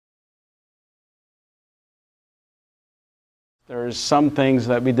There's some things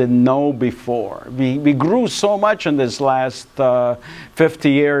that we didn't know before. We grew so much in this last 50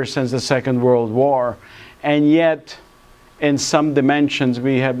 years since the Second World War, and yet in some dimensions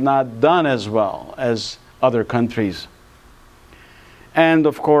we have not done as well as other countries. And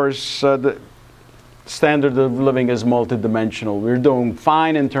of course, the standard of living is multidimensional. We're doing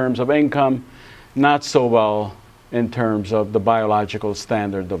fine in terms of income, not so well in terms of the biological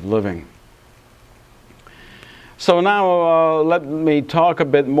standard of living. So now let me talk a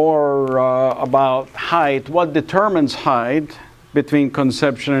bit more about height. What determines height between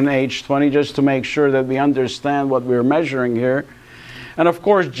conception and age 20, just to make sure that we understand what we're measuring here. And of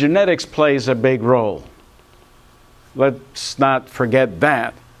course, genetics plays a big role. Let's not forget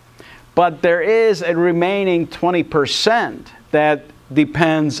that. But there is a remaining 20% that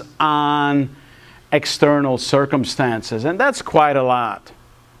depends on external circumstances, and that's quite a lot.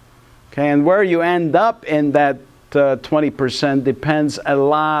 Okay, and where you end up in that 20% depends a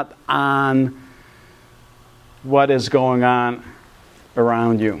lot on what is going on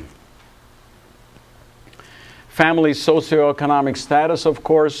around you. Family socioeconomic status, of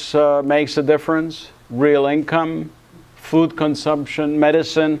course, makes a difference. Real income, food consumption,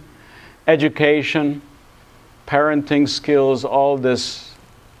 medicine, education, parenting skills, all this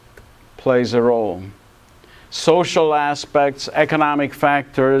plays a role. Social aspects, economic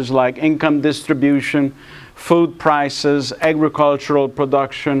factors like income distribution, food prices, agricultural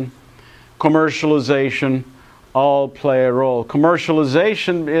production, commercialization, all play a role.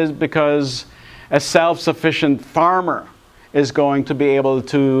 Commercialization is because a self-sufficient farmer is going to be able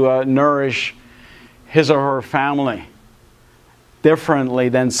to nourish his or her family differently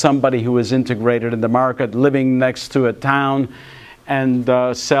than somebody who is integrated in the market, living next to a town and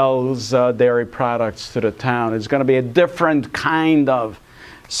sells dairy products to the town. It's going to be a different kind of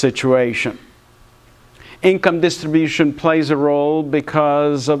situation. Income distribution plays a role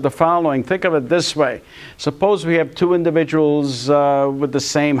because of the following. Think of it this way. Suppose we have two individuals with the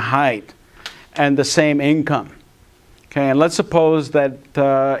same height and the same income. Okay, and let's suppose that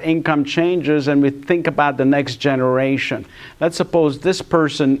income changes and we think about the next generation. Let's suppose this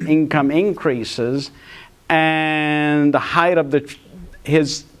person's income increases and the height of the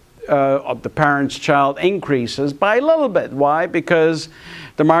parent's child increases by a little bit. Why? Because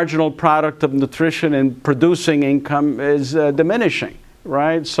the marginal product of nutrition and producing income is diminishing,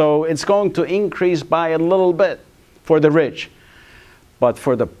 right? So it's going to increase by a little bit for the rich. But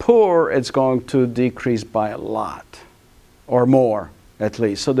for the poor, it's going to decrease by a lot, or more at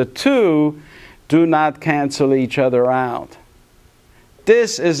least. So the two do not cancel each other out.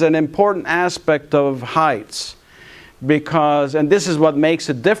 This is an important aspect of heights because, and this is what makes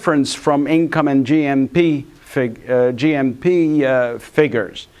a difference from income and GMP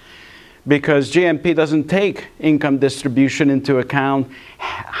figures, because GMP doesn't take income distribution into account.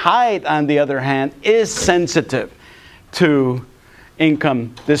 Height, on the other hand, is sensitive to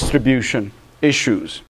income distribution issues.